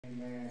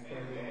Amen.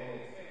 Praise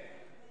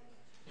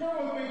the Lord. Turn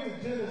with me to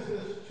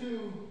Genesis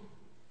 2,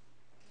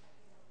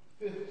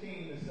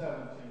 15 to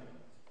 17.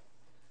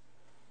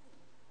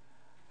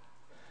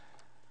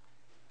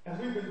 As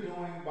we've been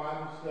doing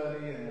Bible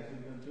study and as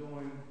we've been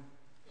doing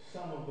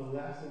some of the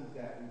lessons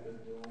that we've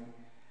been doing,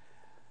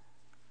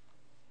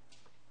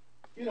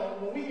 you know,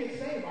 when we get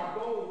saved, our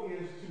goal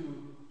is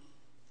to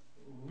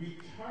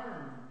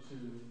return to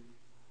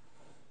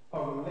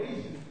a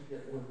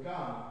relationship with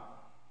God.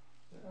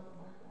 Is that up,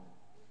 Michael?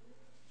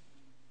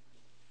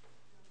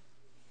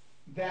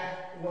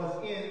 That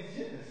was in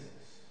Genesis.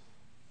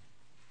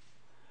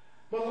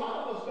 But a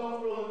lot of us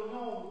don't really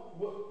know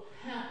what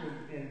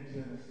happened in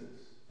Genesis.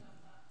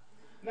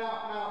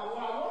 Now,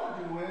 what I want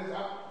to do is,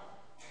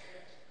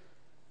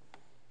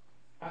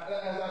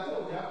 as I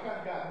told you, I've kind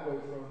of gotten away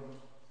from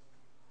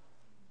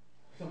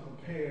some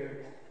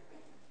prepared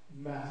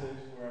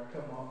message where I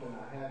come up and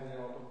I have it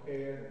all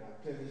prepared and I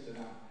finish and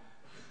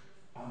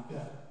I'm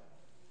done.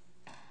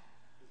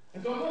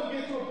 And so I'm going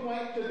to get to a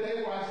point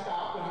today where I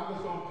stop and I'm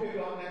just going to pick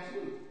up next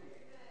week.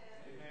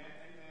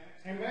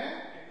 Amen. Amen.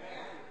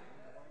 Amen.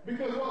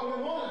 Because what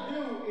we want to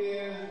do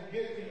is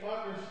get the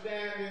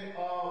understanding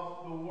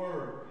of the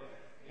Word.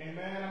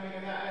 Amen. I mean,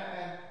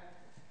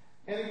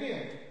 and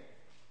again,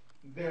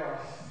 there are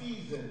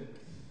seasons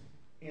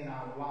in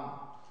our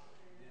lives.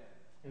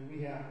 And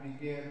we have to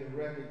begin to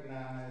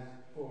recognize,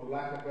 for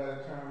lack of a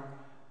better term,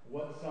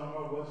 what's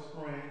summer, what's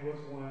spring,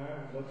 what's winter,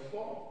 and what's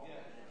fall.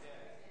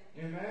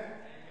 Amen?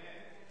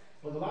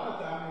 But a lot of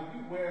times, if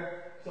you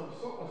wear some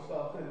sort of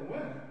stuff in the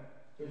winter,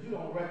 because you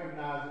don't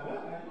recognize the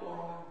weather, you're going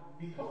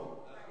to be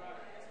cold.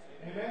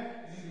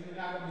 Amen? You're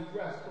not going to be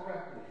dressed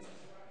correctly.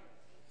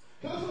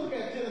 So let's look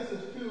at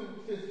Genesis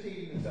 2,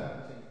 15 to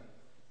 17.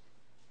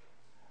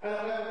 And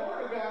the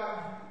Word of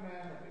God,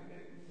 man, let me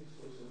just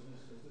switch this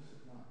because this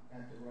is not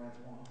at the right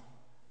one.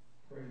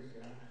 Praise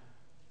God.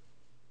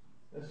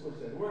 Let's switch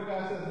that. The Word of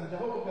God says, and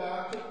Jehovah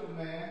God took the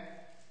man,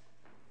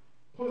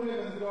 put him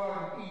in the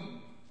Garden of Eden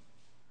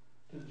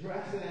to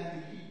dress it and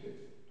to keep it.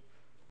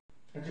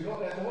 And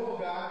Jehovah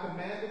God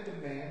commanded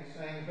the man,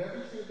 saying, of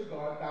every tree of the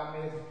garden thou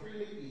mayest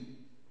freely eat,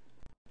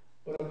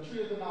 but of the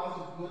tree of the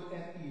knowledge of good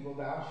and evil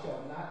thou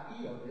shalt not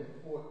eat of it,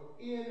 for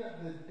in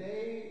the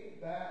day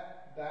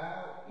that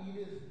thou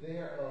eatest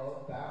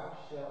thereof thou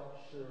shalt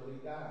surely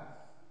die.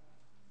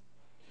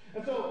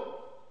 And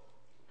so,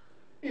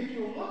 if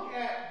you look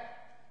at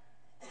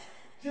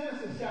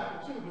Genesis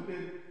chapter 2, but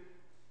then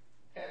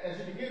as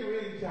you begin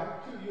reading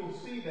chapter 2, you'll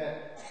see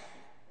that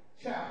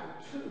chapter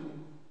 2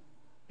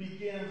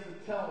 begins to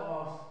tell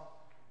us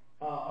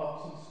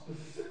of some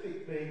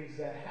specific things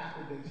that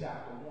happened in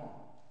chapter 1.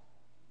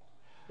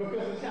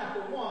 Because in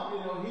chapter 1, you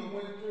know, he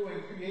went through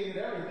and created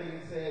everything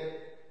and said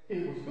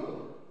it was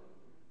good.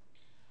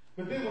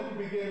 But then when you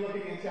begin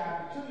looking at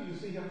chapter 2, you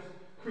see him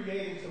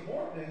creating some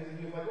more things and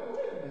you're like, well,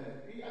 wait a minute.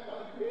 I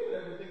thought he created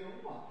everything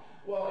in one.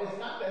 Well, it's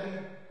not that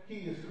he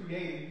is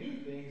creating new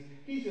things.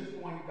 He's just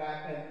going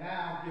back and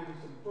now giving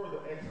some further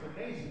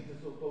explanation to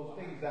those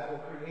things that were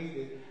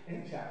created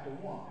in chapter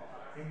 1.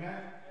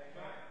 Amen?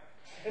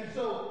 And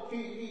so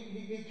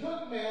he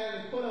took man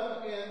and put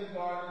him in the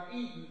Garden of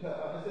Eden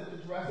to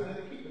dress it and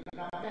to keep it.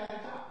 Now, man had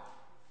a job.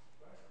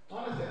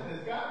 Understand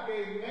this. God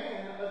gave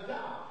man a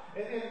job.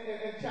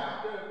 In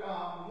chapter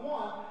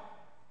 1,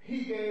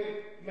 he gave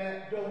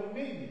man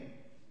dominion.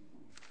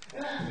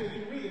 And actually, if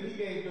you read it, he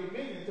gave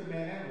dominion to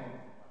man and woman.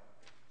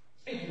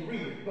 If you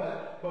read it.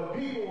 But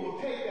people will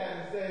take that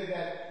and say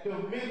that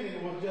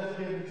dominion was just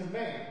given to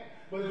man.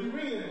 But if you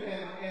read it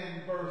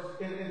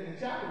in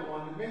chapter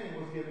 1, dominion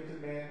was given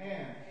to man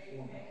and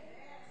woman.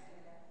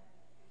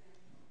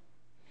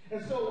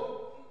 And so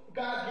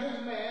God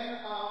gives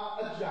man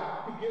a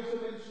job. He gives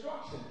him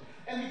instruction.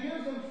 And he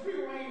gives him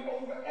free reign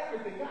over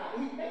everything.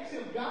 He makes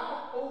him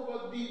God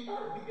over the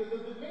earth. He gives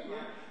him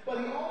dominion. But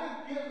he only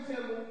gives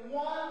him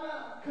one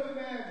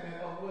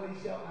commandment of what he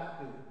shall not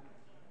do.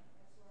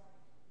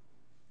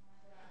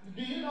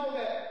 Do you know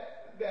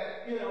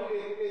that you know,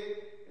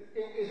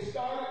 it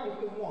started with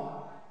the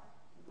one,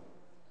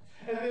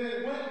 and then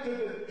it went to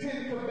the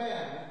 10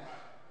 commandments,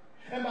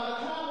 and by the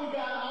time we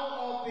got out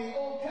of the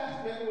Old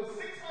Testament, it was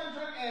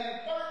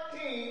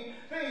 613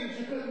 things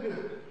you couldn't do.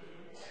 Amen.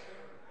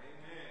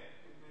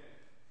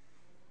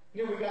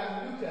 Then we got in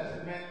the New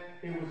Testament,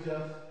 it was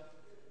just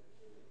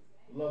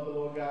love the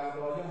Lord God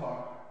with all your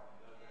heart,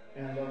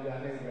 and love thy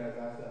neighbor as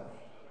thyself.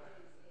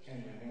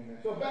 Amen. Amen.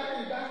 So let's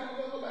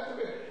go back to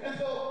it. And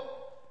so,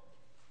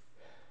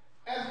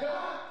 as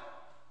God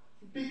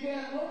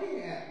began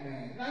looking at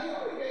man, now he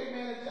already gave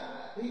man a job.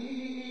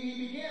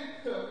 He began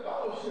to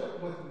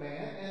fellowship with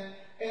man,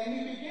 and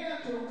he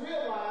began to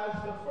realize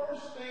the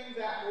first thing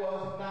that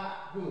was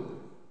not good.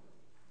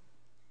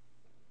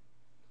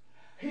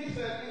 He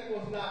said it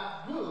was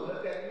not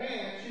good that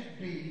man should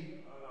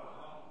be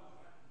alone.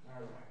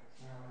 All right.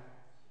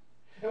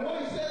 And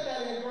when he said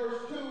that in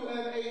verse 2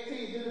 and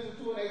 18, Genesis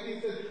 2 and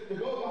 18 says,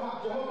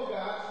 Jehovah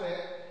God said,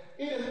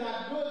 it is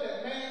not good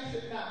that man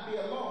should not be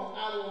alone.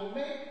 I will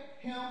make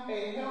him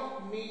a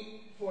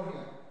helpmeet for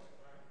him.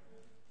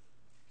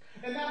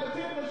 And now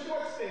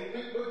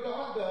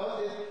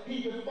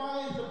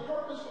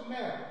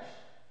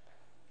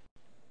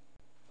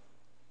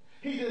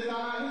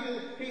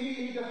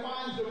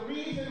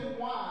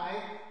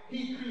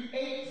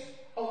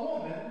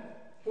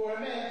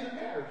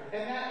marriage,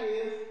 and that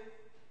is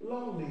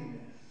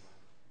loneliness,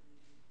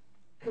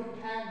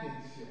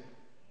 companionship.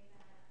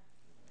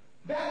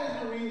 That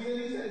is the reason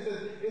he says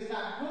it's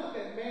not good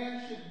that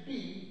man should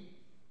be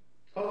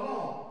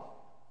alone.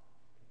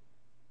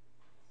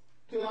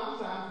 So a lot of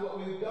times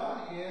what we've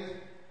done is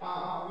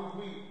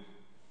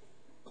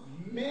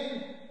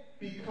men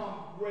become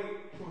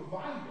great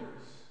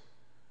providers,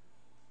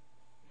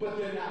 but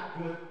they're not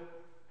good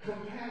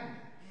companions.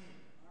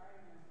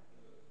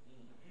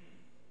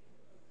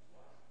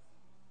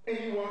 And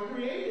you weren't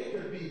created to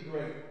be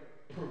great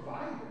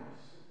providers.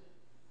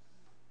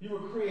 You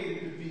were created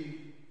to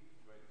be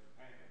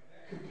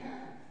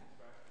companions.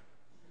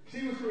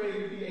 She was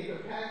created to be a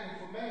companion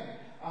for man.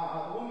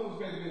 A woman was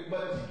created to be,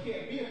 but she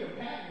can't be a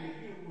companion if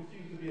you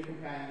refuse to be a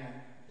companion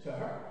to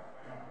her.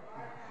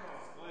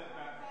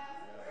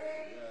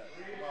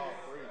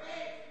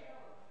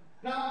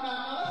 Now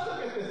let's look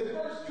at this. In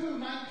verse 2,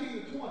 19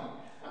 to 20.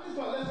 Let's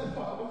talk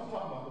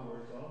about the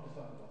word, y'all. I'm just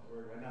talking about the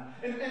word right now.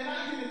 In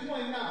 19 to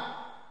 20 now,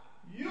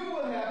 you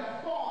would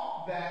have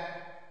thought that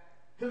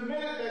the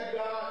minute that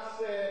God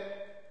said,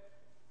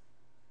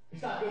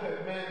 it's not good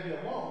that man be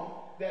alone,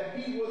 that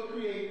he would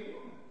create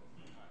woman.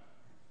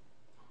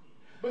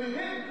 But he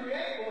didn't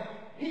create one.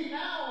 He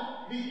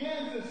now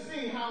begins to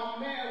see how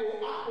man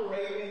will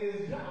operate in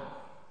his job.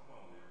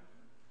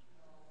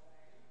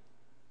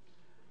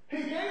 He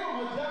gave him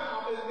a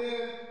job, and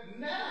then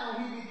now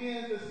he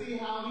begins to see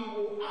how he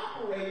will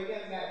operate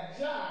in that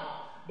job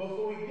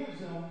before he gives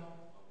him a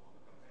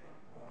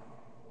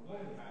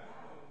woman.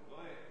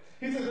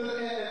 He says,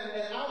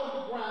 and out of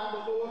the ground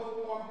the Lord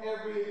formed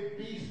every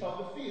beast of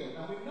the field.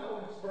 Now we know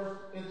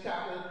in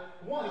chapter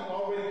 1 he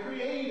already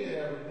created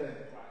everything.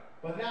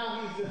 But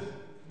now he's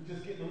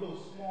just getting a little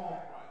small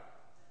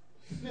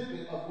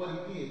snippet of what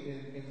he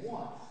did in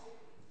 1.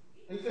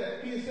 He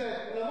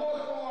said, the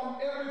Lord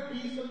formed every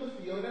beast of the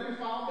field and every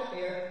fowl of the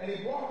air, and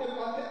he brought them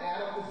unto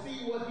Adam to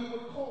see what he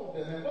would call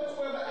them. And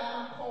whatsoever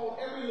Adam called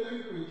every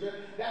living creature,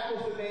 that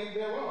was the name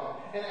thereof.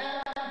 And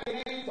Adam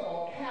gave names to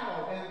all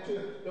cattle, and to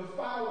the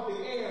fowl of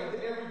the air, and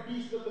to every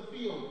beast of the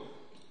field.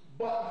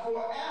 But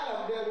for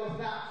Adam there was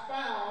not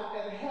found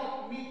an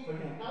help meet for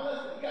him.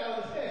 Now you got to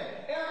understand,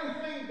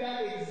 everything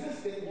that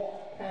existed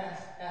walked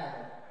past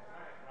Adam.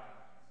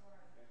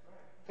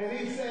 And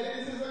he said,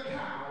 this is a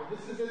cow,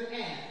 this is an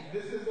ant,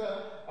 this is a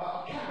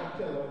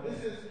caterpillar,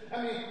 this is,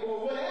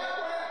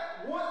 whatever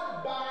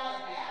went by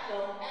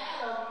Adam,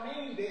 Adam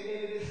named it,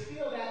 and it is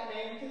still that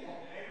name today.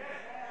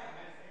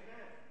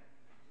 Amen.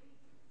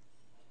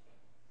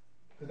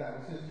 Because that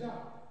was his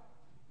job.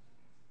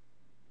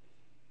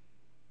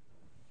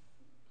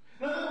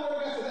 Now, in other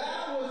words,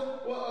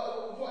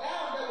 for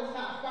Adam there was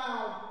not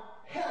found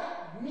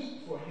help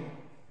meet for him.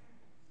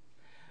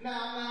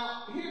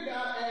 Now, here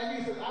God, and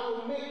he says, I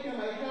will make him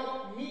a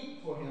help meet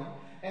for him.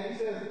 And he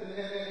says,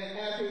 and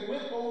as he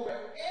went over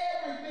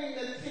everything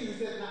that he sees,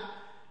 he said, now,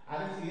 I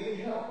didn't see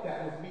any help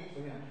that was meet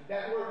for him.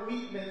 That word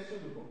meet meant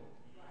suitable.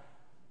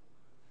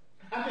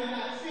 I did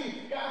not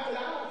see, God said, I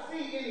don't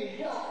see any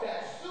help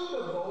that's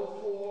suitable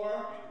for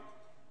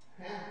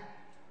him.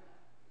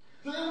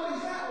 So then what he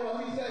said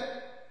was, he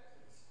said,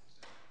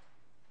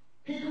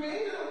 he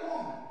created a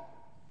woman.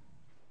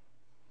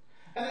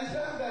 And it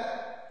says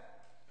that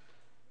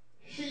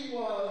she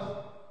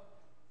was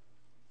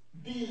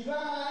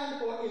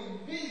designed or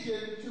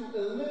envisioned to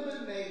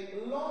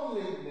eliminate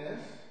loneliness,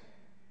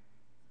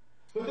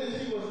 but then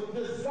she was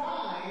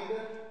designed,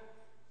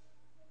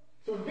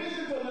 so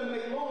envisioned to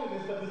eliminate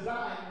loneliness, but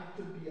designed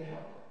to be a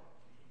helper.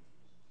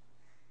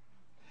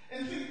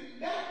 And see,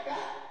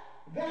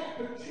 that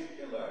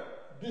particular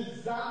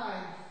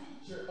design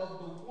feature of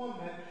the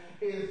woman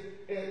is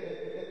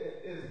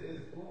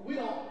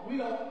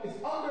it's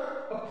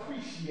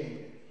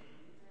underappreciated.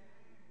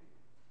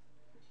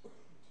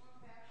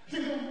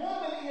 See, the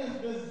woman is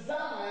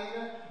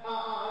designed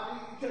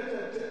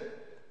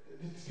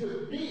to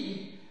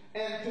be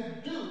and to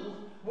do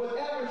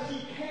whatever she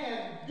can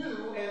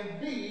do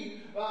and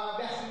be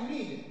that's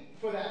needed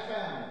for that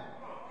family.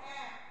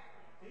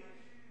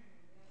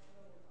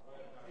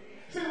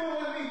 See,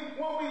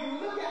 when we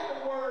look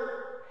at the word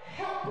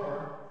helper,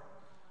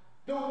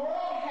 the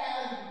world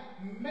has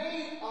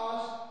made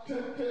us to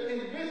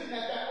envision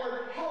that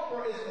word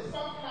helper is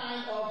some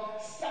kind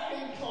of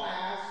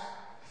second-class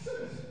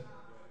citizen.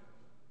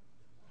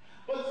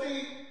 But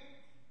see,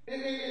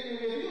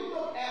 if you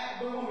look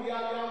at the woman,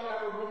 y'all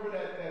ever remember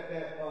that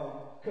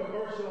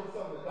commercial?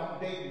 I'm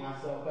dating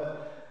myself,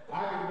 but I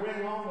can bring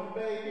home the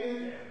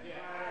bacon,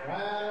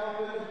 right off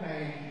in the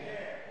pan,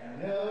 and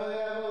never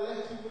ever let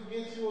you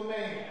forget you a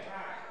man,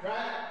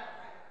 right?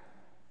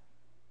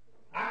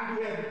 I can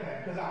do everything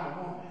because I'm a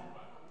woman.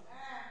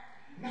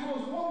 Now,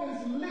 as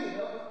women live,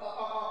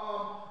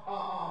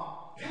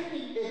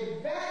 taking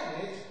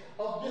advantage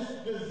of this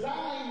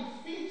design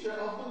feature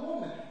of the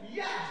woman.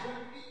 Yes, but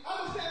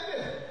understand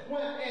this.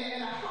 When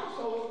in a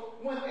household,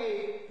 when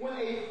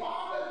a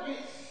father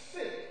gets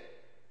sick,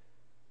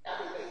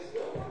 everything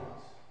still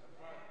runs.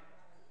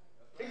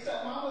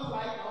 Except mama's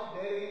like, oh,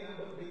 daddy ain't nothing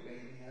but a big baby.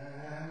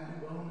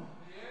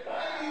 I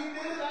need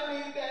this, I need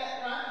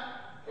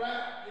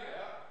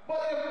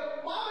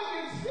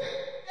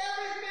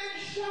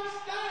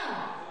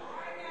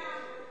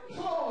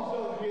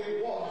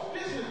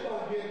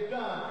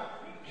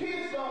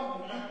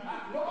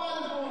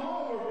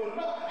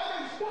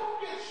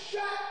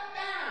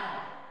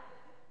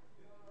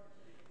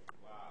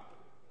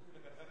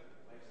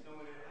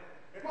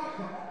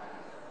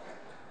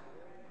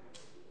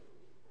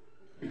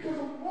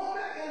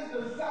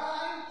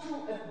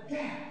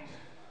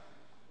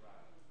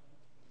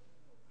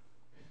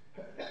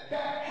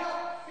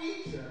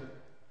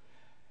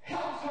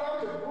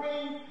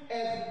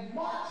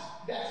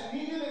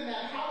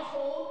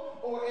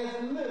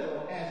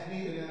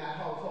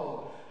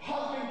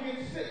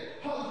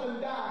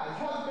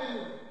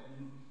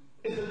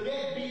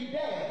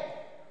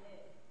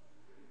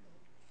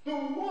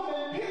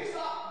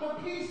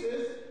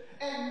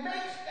and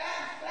makes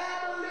that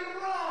family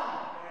run.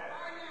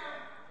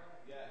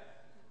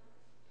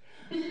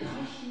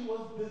 Because she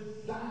was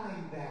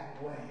designed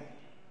that way.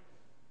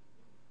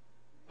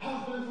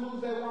 Husbands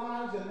lose their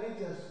wives and they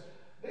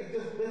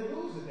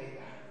lose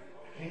it.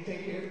 I can't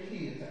take care of the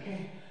kids. I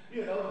can't,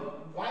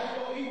 wife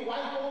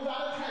goes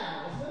out of town.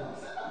 Well,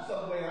 send them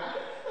somewhere. I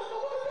don't know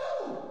what to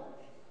do.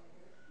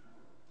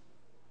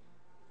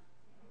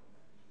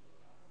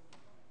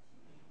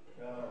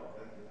 Oh,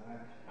 thank you.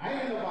 I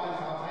ain't in nobody's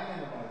house.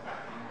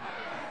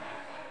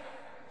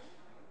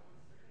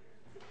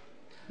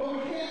 But we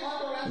can't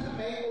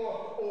underestimate or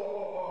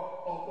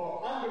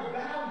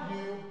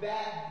undervalue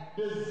that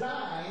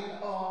design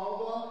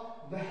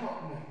of the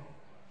helpmate.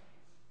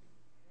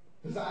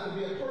 Designed to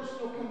be a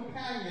personal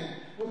companion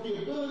with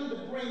the ability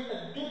to bring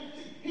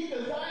addiction. He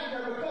designed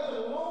her because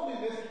of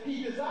loneliness.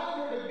 He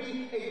designed her to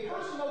be a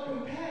personal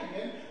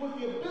companion with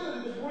the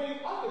ability to bring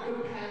other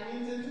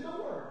companions into the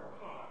world.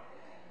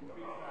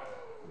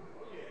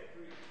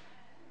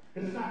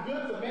 It's not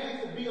good for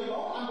man to be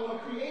alone. I'm going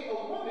to create a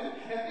woman,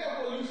 and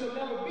therefore you shall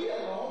never be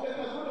alone,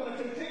 because we're going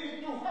to continue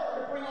through her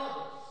to bring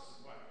others.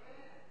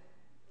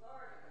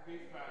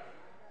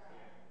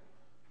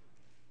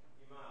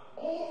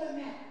 All in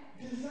that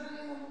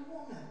design of a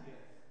woman.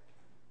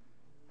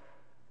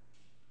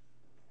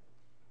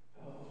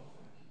 Oh,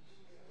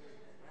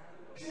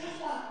 see,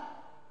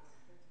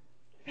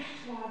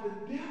 that's why the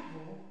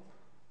devil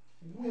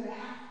went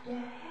after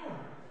her.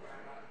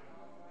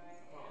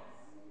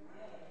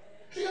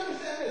 See,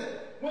 understand this.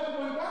 When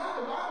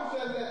God, the Bible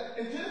says that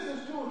in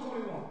Genesis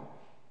 2:21,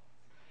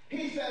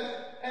 he says,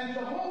 and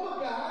Jehovah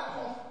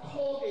God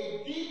caused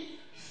a deep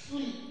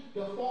sleep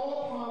to fall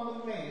upon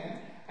the man,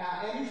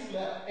 and he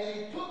slept, and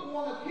he took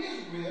one of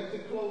his ribs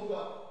and closed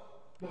up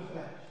the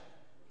flesh.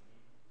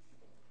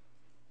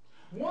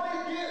 What he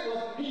did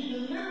was he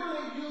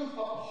deliberately used a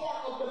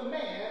part of the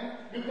man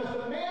because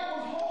the man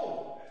was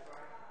whole.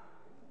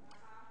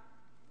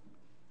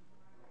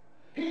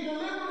 He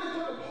deliberately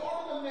took a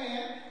part of the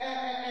man,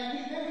 and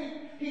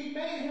he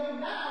made him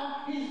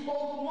now, he's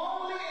both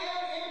lonely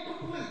and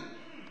incomplete.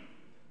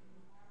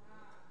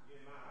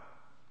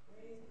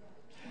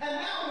 And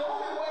now the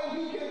only way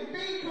he can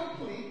be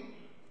complete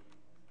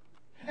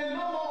and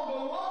no longer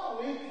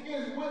lonely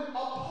is with a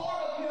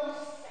part of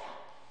himself.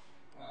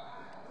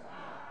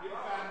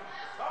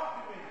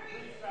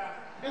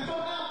 And so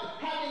now,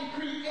 having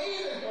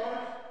created her,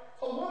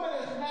 a woman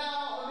is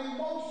now the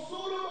most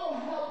suitable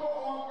helper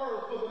on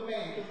earth for the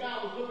man. Because God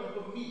was looking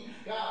for meat.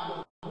 God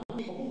was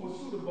looking for who was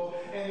suitable,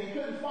 and he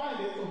couldn't find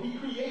it, so he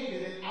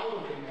created it out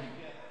of the man.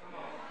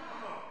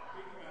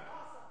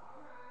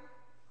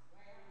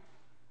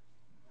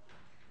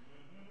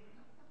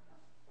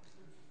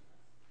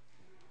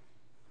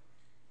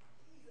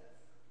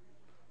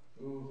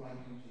 Oh, thank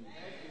you, Jesus.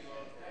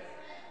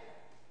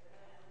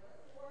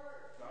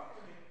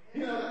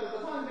 The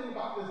funny thing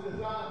about this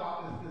design,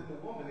 about this the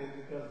woman, is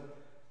because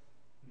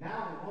now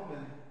the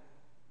woman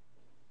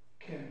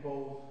can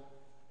both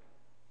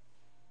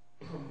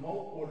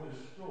promote or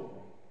destroy.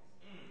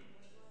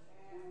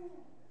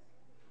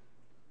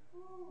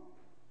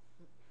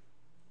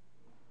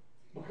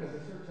 Because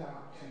it's her job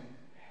to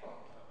help.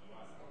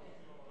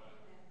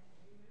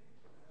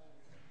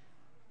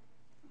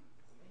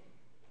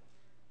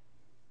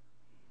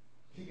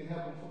 She can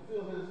help him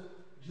fulfill his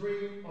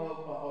dream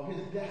of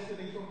his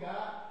destiny from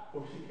God, or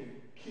she can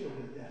kill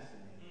his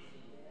destiny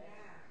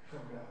from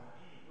God.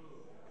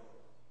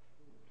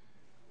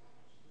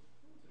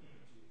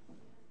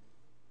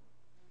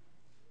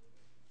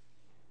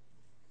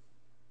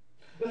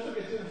 Let's look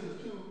at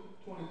Genesis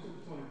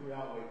 2:22-23.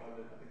 I'll wait. I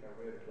think I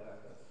read it last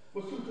time.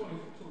 What's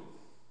 2:22?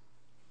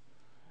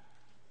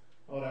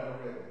 Oh, I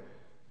read it.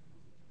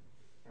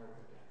 I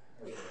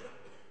read it.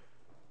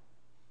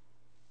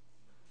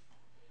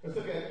 Let's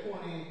look at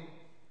 20.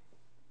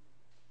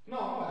 No,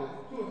 I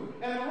didn't. 2 and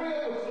 3. And the rib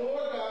which the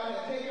Lord God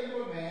had taken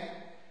from man,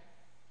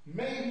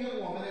 made him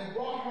woman, and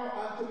brought her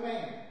unto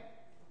man.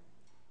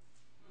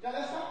 Now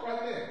let's stop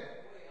right there.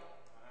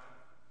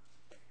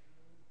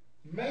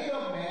 Made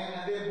of man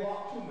and then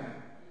brought to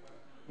man.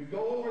 We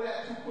go over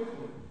that too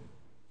quickly.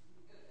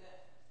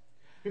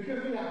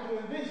 Because we have to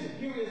envision.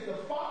 Here is the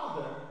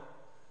Father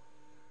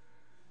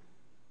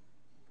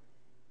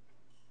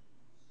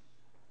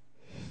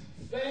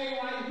staying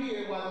right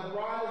here while the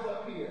bride is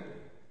up here.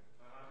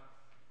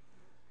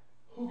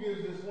 Who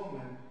gives this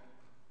woman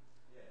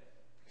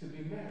to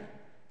be married?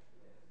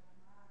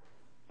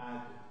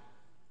 I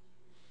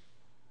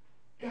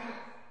do.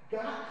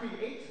 God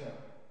creates her,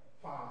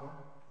 Father,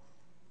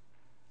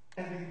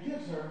 and then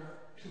gives her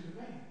to the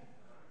man.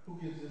 Who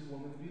gives this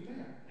woman to be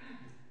married? I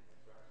do.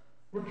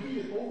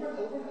 Repeated over and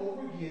over and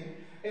over again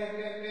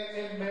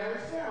in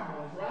marriage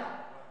ceremonies, right?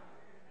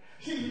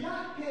 She's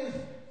not his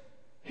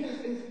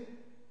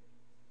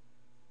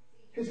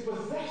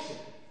possession.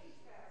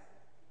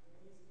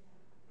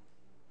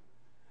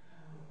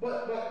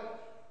 But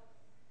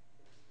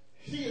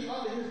she is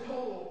under his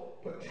total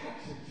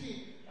protection.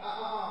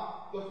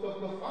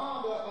 The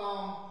Father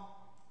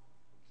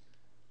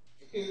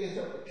is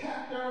a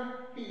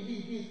protector.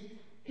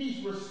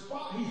 He's her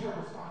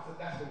responsibility.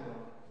 That's the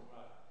word.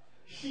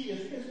 She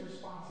is his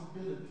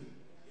responsibility.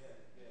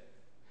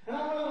 And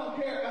I really don't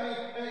care.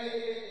 I mean,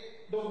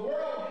 the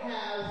world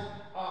has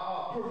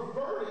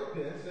perverted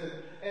this,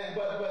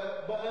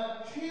 but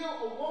until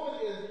a woman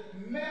is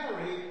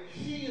married,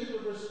 she is the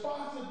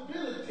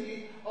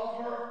responsibility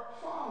of her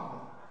father.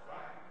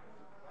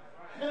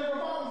 And if her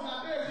father's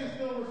not there, she's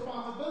still the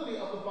responsibility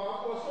of the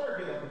father or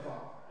surrogate of the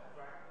father.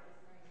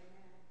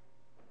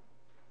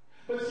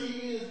 But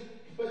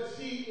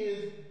she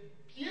is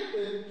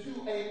given to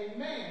a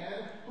man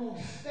who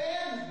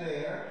stands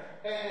there,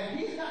 and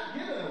he's not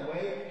given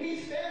away.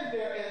 He stands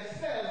there and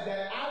says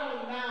that I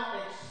will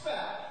now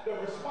accept the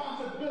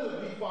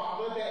responsibility,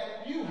 Father,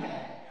 that you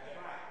have.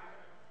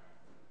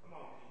 Come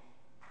on,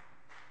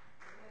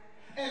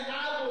 and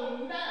I will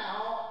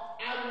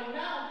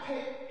now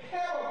take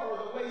care of her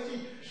the way she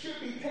should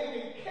be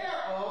taken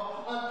care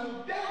of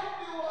until death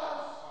do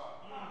us.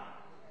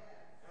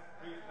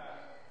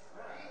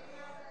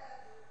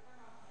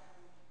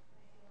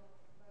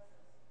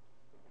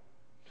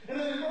 And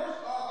then in verse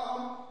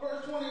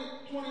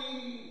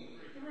 23.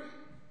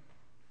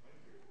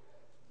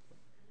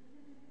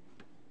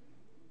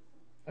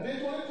 And then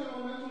 22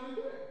 and then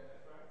 23.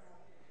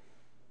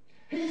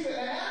 He said,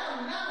 and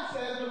Adam now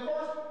says the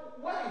first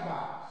wedding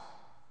vows.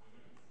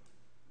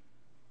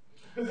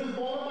 This is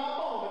bone of my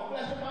bone and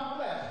flesh of my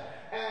flesh.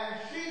 And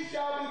she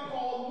shall be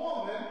called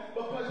woman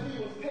because she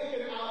was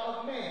taken out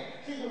of man.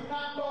 She was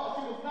not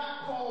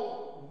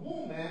called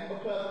woman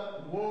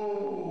because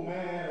whoa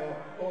man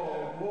or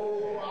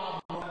whoa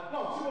problem. No,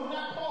 she was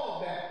not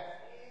called that.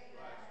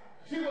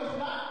 She was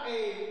not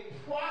a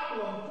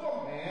problem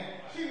for man.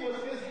 She was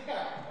his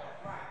help.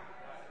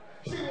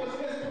 She was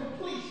his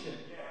completion.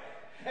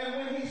 And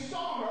when he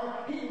saw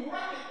her, he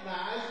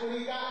recognized when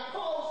he got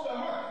close to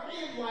her,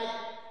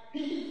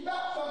 he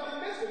felt something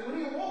missing. When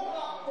he woke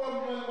up from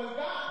when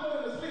God put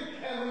him to sleep,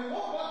 and when he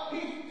woke up, he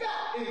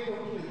felt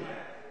incomplete.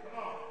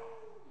 Come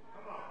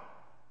on.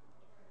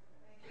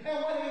 And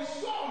when he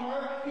saw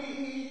her, he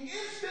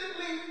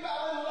instantly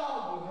fell in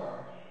love with her.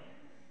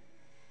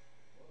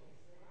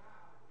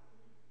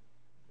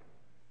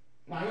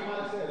 Now he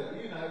might have said it,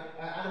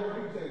 I heard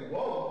people say,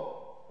 whoa,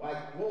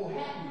 like whoa,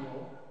 happy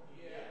whoa.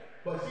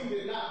 But she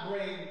did not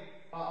bring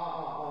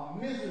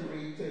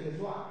misery to his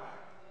life.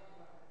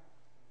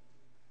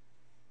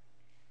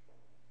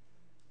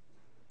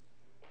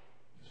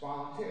 It's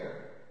voluntary.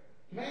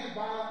 Man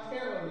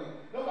voluntarily.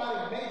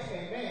 Nobody makes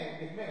a man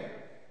get married.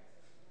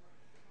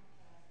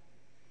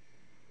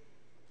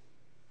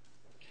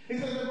 He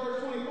says in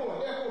verse 24,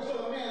 therefore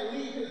shall a man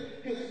leave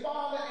his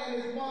father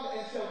and his mother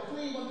and shall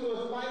cleave unto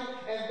his wife,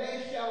 and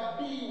they shall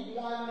be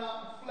one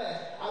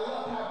flesh. I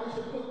love how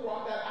Bishop Cook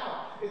brought that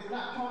out. It's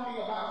not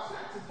talking about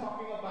sex, it's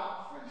talking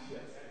about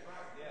friendship. That's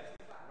right. Yes.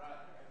 Right.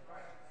 That's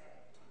right.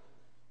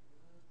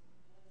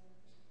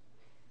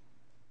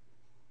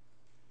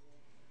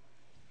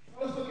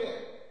 Let's look at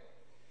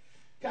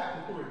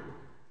chapter 3.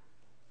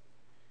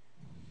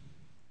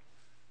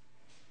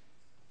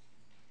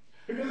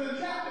 Because in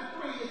chapter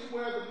 3 is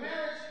where the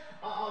marriage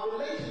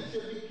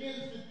relationship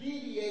begins to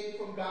deviate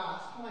from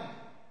God's plan.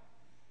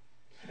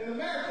 In the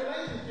marriage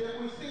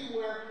relationship, we see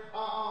where,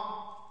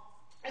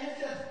 and it's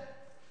just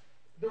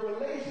the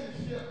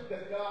relationship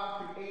that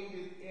God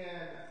created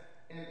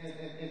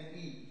in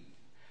Eve.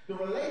 The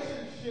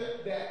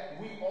relationship that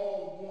we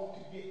all want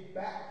to get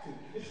back to.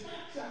 It's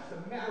not just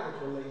a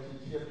marriage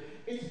relationship,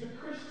 it's the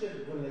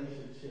Christian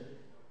relationship.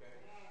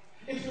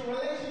 It's the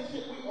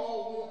relationship we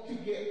all want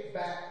to get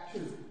back to.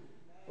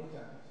 What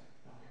time is it?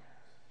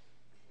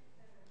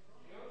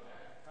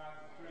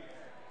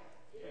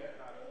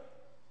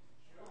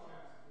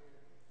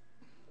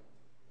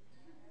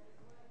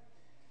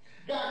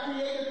 God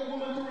created the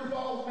woman to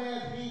resolve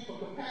man's need for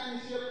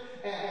companionship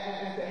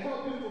and to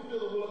help him fulfill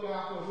the will of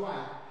God for his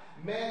life.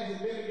 Man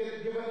has been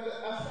given an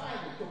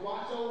assignment to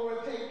watch over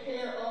and take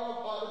care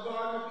of the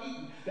Garden of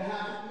Eden, to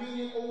have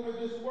dominion over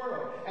this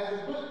world. As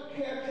a good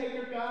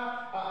caretaker,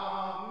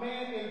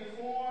 man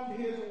informed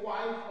his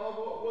wife of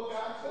what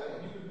God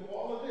said. You can do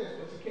all of this,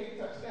 but you can't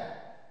touch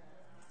that.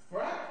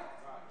 Right?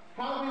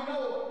 How do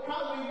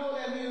we know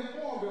that he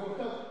informed her?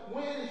 Because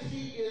when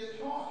she is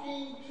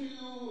talking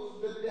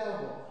to the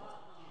devil,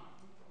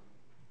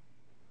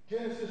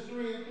 Genesis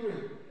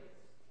 3:3.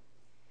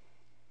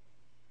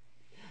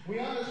 We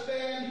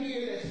understand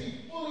here that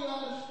she fully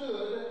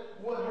understood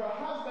what her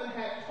husband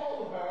had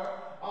told her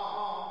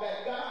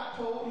that God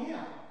told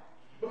him,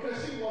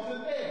 because she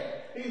wasn't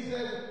there. He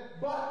says,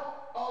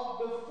 but of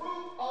the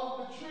fruit of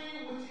the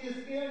tree which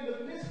is in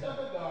the midst of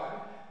the garden,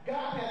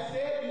 God has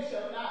said, you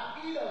shall not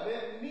eat of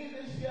it,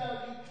 neither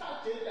shall you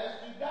touch it,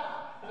 lest you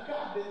die. Now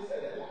God didn't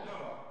say that last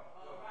part.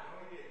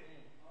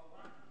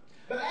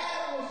 But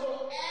Adam was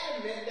so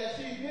adamant that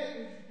she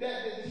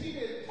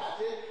didn't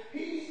touch it,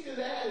 he just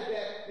added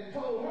that and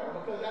told her,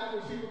 because that's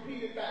what she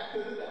repeated back to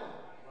the devil.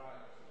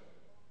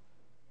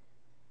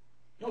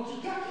 Don't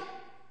you touch it,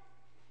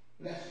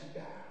 lest you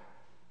die.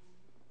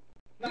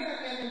 Now,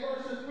 and in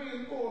verses 3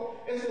 and 4,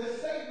 it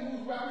says, Satan,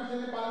 whose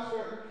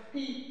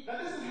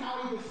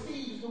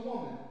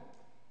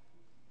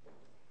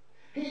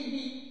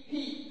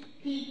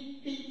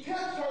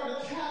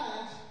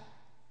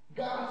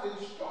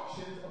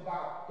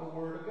about the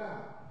Word of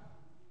God.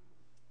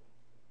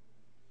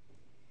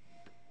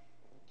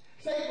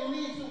 Satan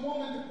leads the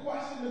woman to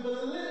question the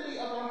validity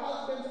of her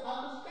husband's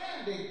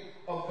understanding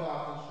of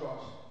God's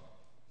instruction.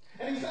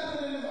 And he says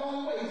it in his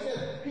own way.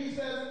 He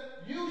says,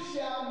 you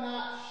shall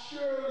not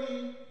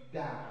surely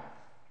die.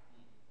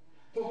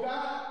 For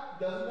God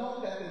does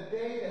know that the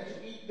day that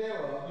you eat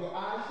thereof, your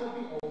eyes shall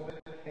be opened,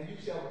 and you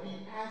shall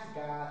be as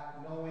God,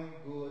 knowing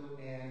good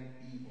and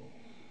evil.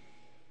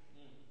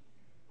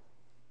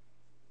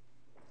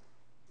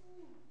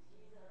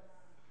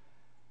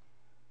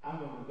 I'm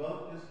going to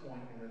develop this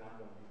point, and then I'm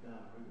going to be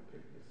done. We will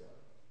pick this up.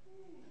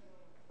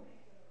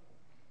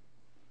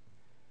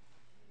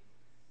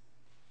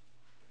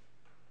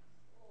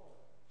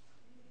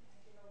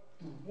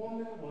 The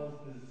woman was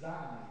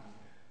designed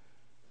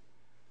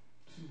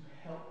to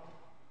help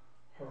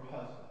her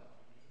husband.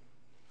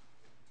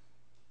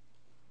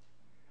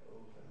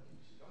 Oh, thank you,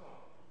 Jesus.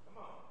 Come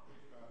on.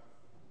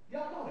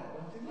 Y'all know that,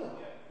 don't you? Look.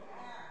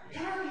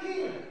 Turn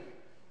here.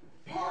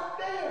 Park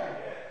there.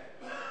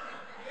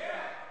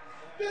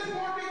 This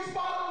parking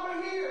spot over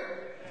here.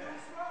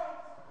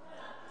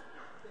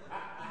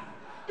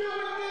 Do it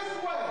this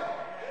way.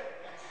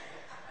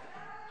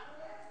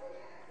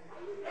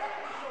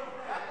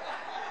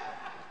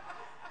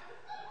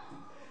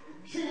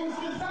 She was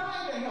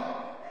designed to help.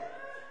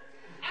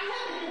 I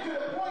had to get to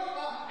the point.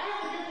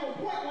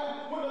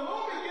 When the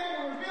Lord began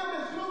to reveal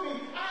this to me.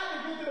 I had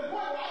to get to the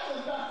point where I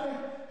just started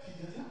saying, "She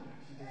just helped me.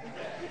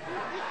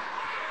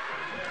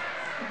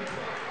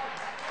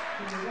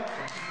 She just helped me. She just helped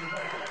me. She just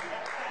helped me.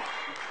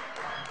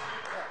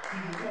 She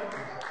just helped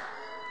me."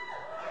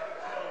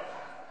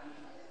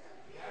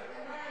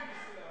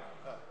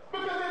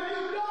 Because if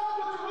you know what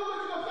to do,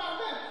 you're gonna stop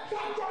saying,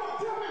 "Stop trying to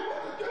tell me what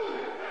to do."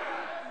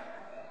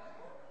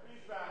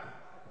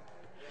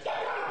 Stop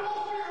trying to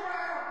boss me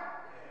around.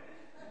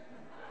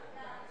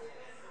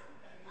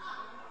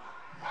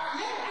 I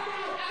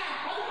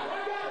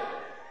got it.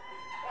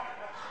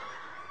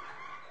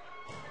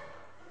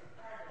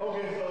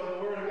 Okay, so the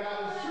word of God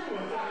is true.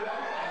 And so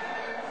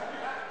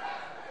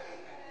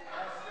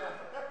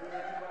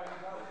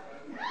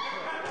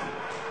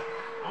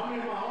I'm in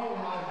my own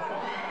house.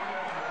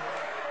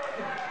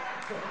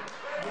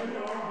 I'm in my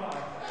own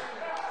house.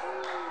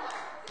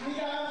 You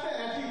gotta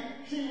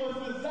understand, she was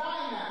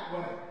designed that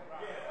way.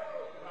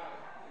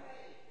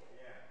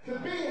 To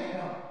be a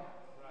help.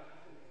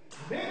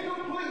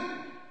 Incomplete.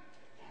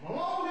 I'm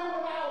alone here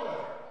without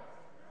her.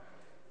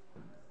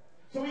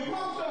 So he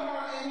comes to her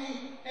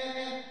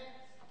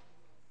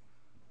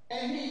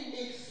and he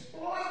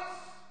exploits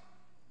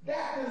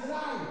that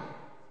desire.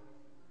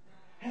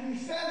 And he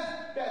says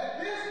that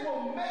this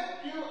will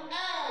make you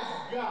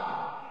as God.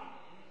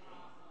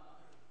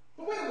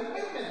 But wait a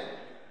minute.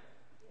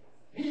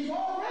 He's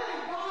already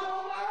God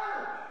on the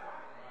earth.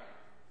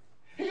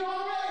 He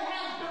already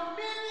has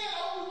dominion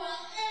over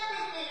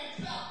everything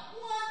except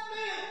one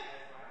thing.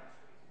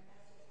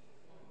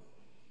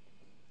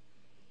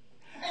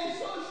 And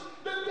so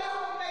the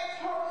devil makes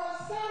her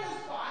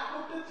unsatisfied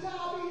with the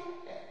job he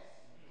has.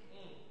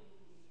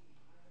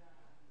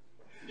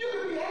 You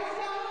can be as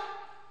God.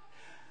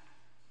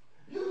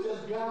 You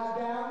just God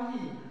down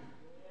here.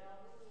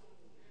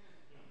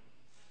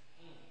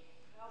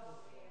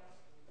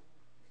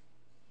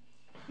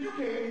 You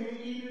can't even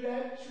eat of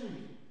that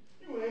tree.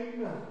 You ain't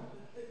nothing.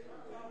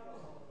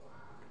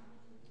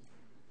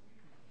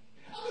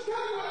 I'm just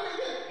telling you what I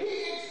mean. He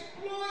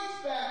exploits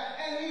that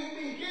and he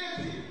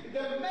begins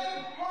to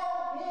make her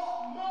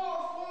want more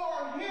for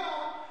him,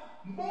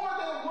 more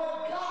than what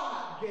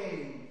God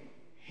gave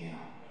him.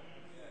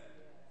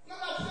 I'm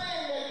not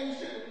saying that you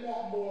shouldn't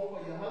want more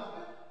for your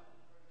husband.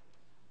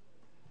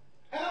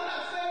 And I'm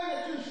not saying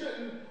that you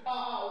shouldn't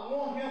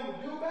want him to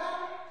do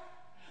better.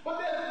 But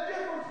there's a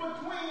difference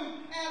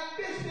between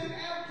ambition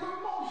and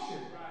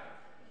promotion.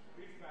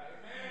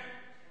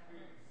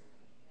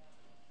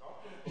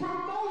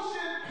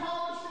 Promotion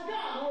comes from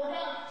God. The word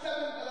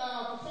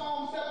God,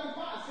 Psalm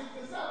 75, 6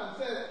 and 7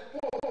 says,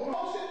 "For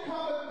promotion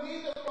cometh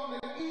neither from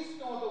the east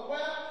nor the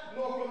west,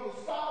 nor from the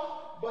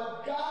south,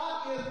 but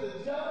God is the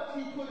judge.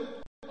 He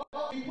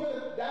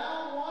putteth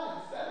down one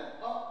and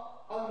setteth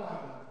up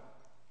another."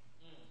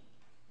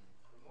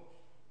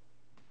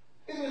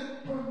 It is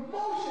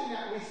promotion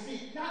that we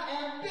seek, not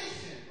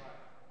ambition.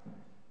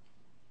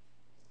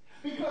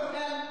 Because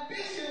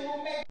ambition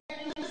will make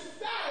you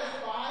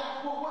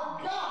dissatisfied with what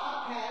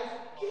God has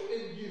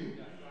given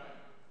you.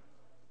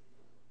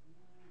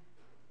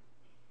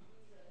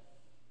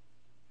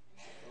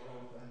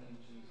 Oh, thank you,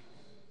 Jesus.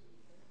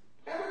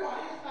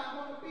 Everybody is not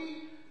going to be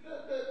the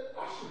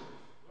ushers.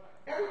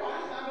 Everybody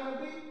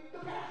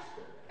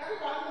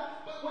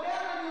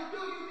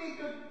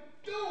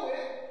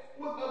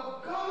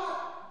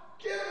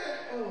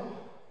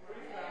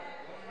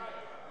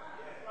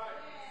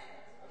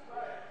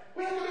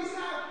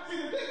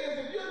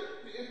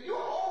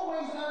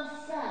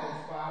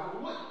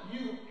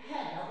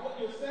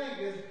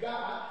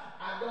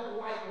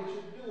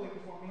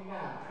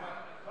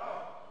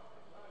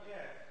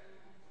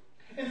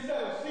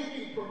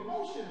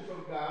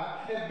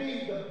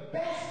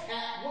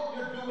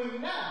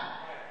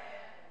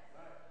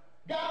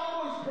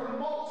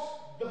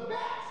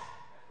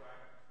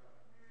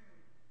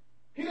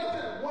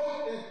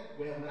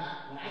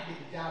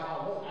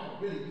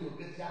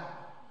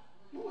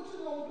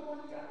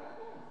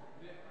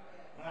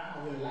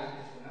like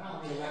this one, and I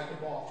don't really like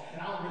the boss, and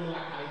I don't really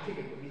like how they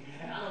kick it with me,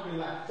 and I don't really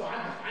like, so I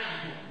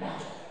ain't doing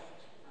nothing.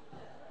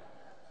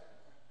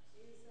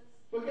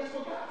 But guess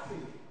what God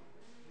sees?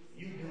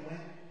 You doing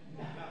nothing.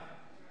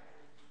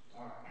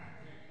 All right.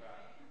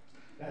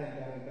 That ain't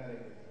good.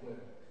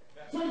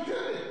 So he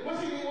took it. What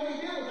he did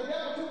was the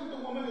devil took the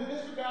woman to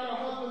disregard her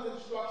husband's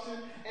instruction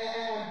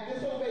and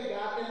disobey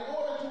God in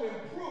order to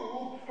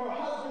improve her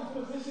husband's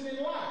position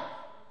in life.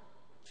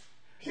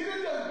 She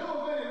didn't just do it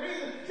for any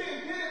reason. She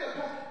did it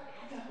because I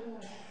just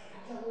want to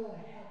help him.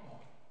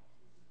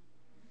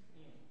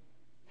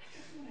 I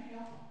just want to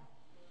help him.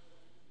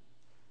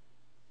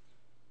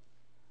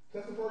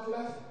 That's the first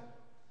lesson.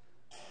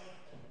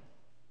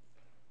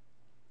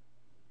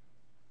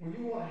 When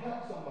you want to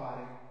help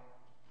somebody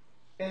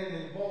and it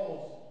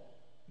involves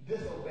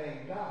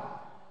disobeying God,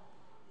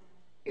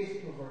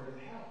 it's perverted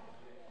help.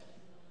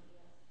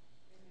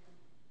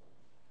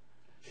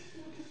 Just do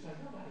it this way.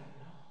 Nobody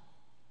knows.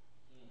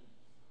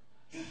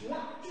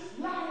 Just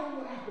lie on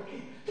your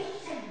application.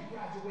 Just say you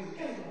graduated.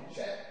 They ain't gonna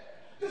check.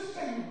 Just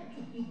say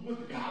you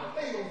went to college.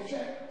 They ain't gonna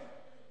check.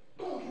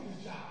 Go and get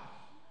this job.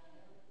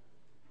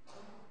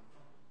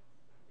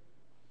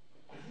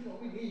 Because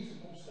we need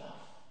some more stuff.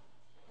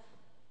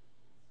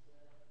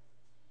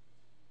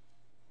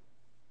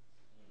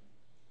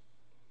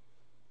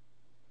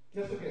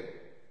 Let's look at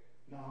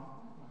no.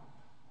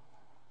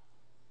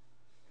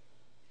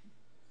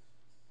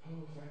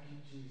 Oh, thank you,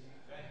 Jesus.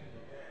 Thank you,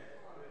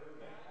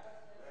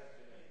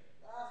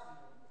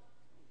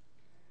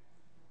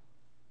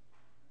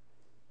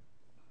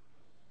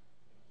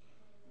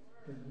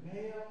 the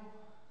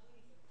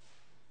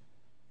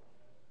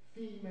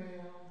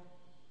male-female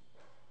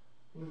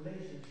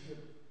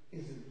relationship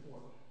is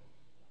important,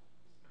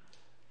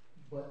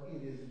 but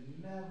it is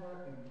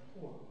never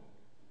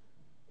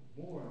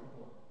more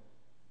important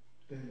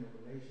than your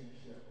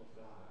relationship with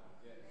God.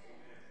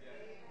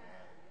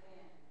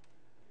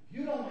 If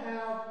you don't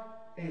have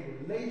a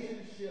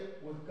relationship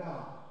with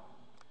God,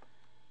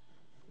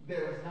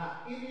 there is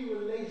not any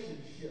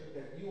relationship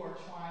that you are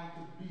trying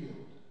to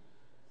build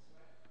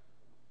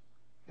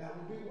that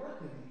will be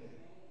worth anything.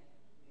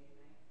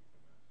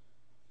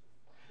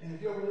 And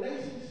if your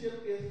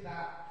relationship is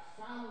not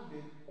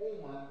founded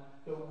on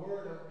the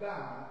Word of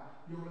God,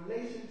 your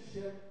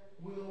relationship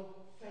will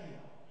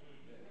fail.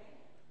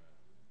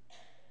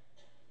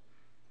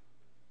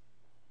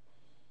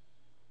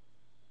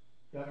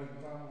 Y'all give me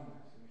 5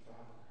 minutes. Give me 5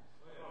 minutes.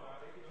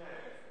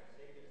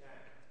 Take your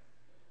time.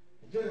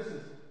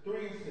 Genesis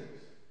 3 and 6.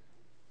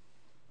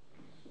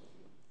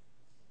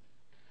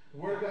 The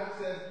Word of God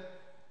says,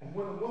 and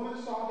when the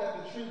woman saw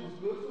that the tree was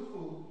good for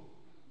food,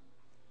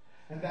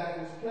 and that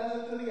it was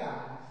pleasant to the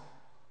eyes,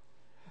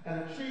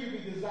 and a tree to be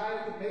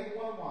desired to make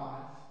one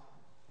wise,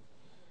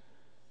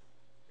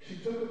 she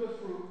took of the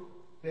fruit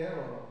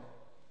thereof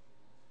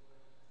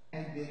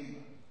and did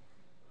eat.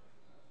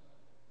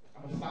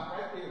 I'm going to stop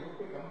right there real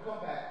quick. I'm going to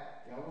come back.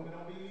 Y'all women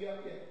don't beat me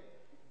up yet.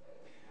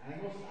 I'm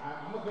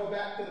going to go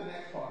back to the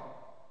next part.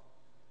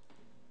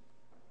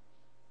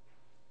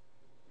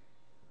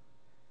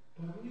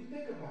 But when you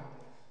think about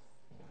this,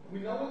 we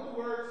know what the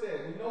word said.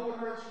 We know what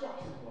her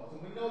instruction was.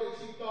 And we know that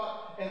she thought,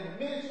 and the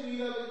minute you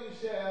eat of it, you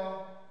shall.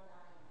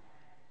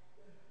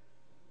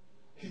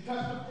 She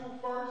touched the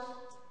fruit first.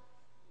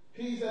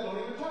 He said, don't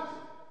even touch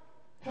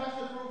it. Touch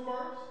the fruit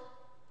first.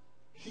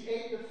 She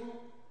ate the fruit,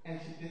 and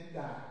she didn't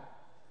die.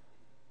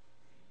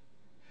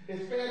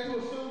 It's fair to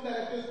assume that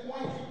at this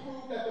point she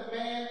proved that to the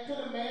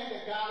man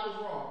that God was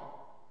wrong.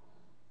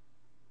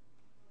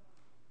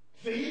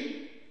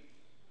 See?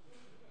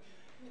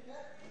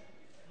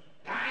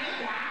 I ain't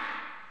God.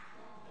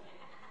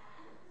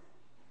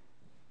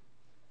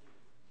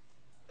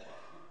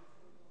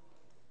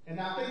 And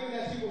now thinking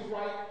that she was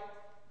right,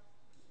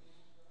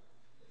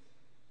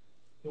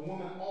 the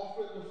woman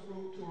offered the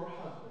fruit to her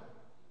husband,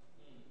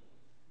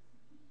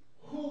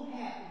 who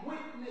had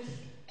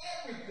witnessed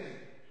everything.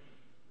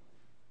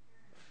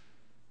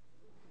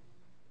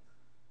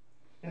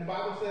 And the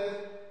Bible says,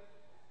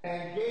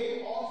 and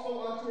gave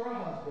also unto her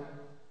husband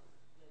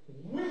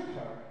with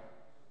her,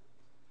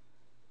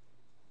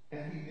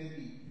 and he did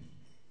eat.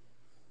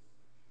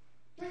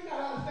 So you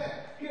gotta understand,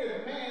 here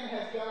the man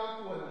has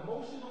gone through an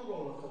emotional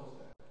roller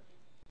coaster.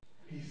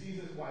 He sees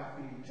his wife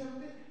being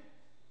tempted.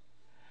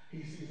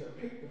 He sees her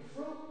pick the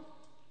fruit.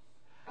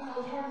 I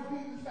know his heart is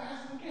beating as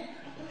fast as it can.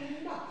 Don't put that in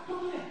your mouth.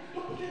 Don't do that.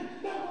 Don't put that in.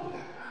 No, don't put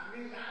that. I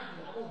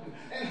won't do it.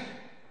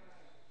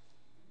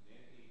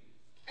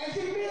 And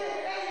she did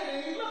it,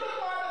 and he's looking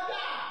for her to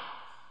die.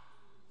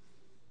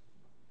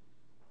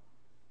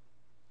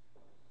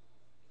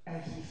 And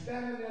she's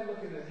standing there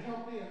looking as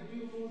healthy and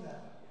beautiful as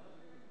ever.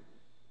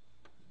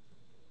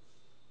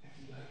 And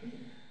she's like, here.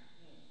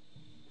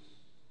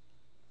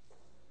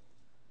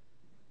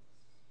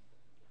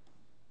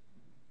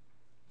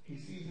 He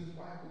sees his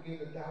wife begin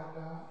to doubt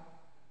God.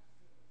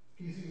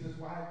 He sees his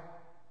wife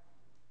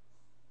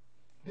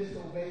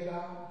disobey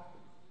God.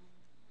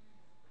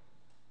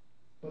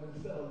 But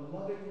instead of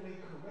lovingly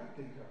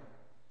correcting her,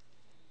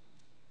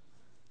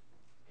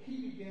 he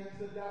begins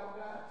to doubt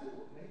God too.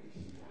 Maybe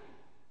she's right.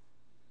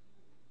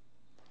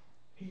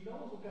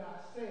 what God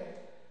said,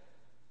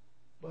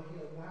 but he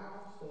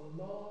allows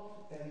the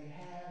love that he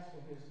has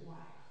for his wife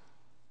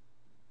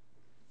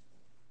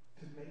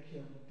to make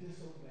him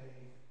disobey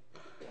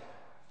God.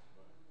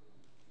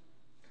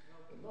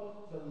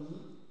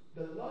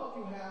 The love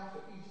you have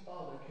for each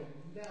other can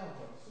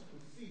never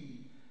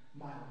supersede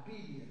my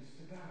obedience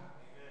to God.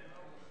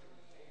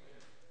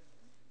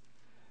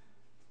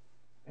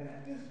 And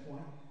at this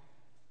point,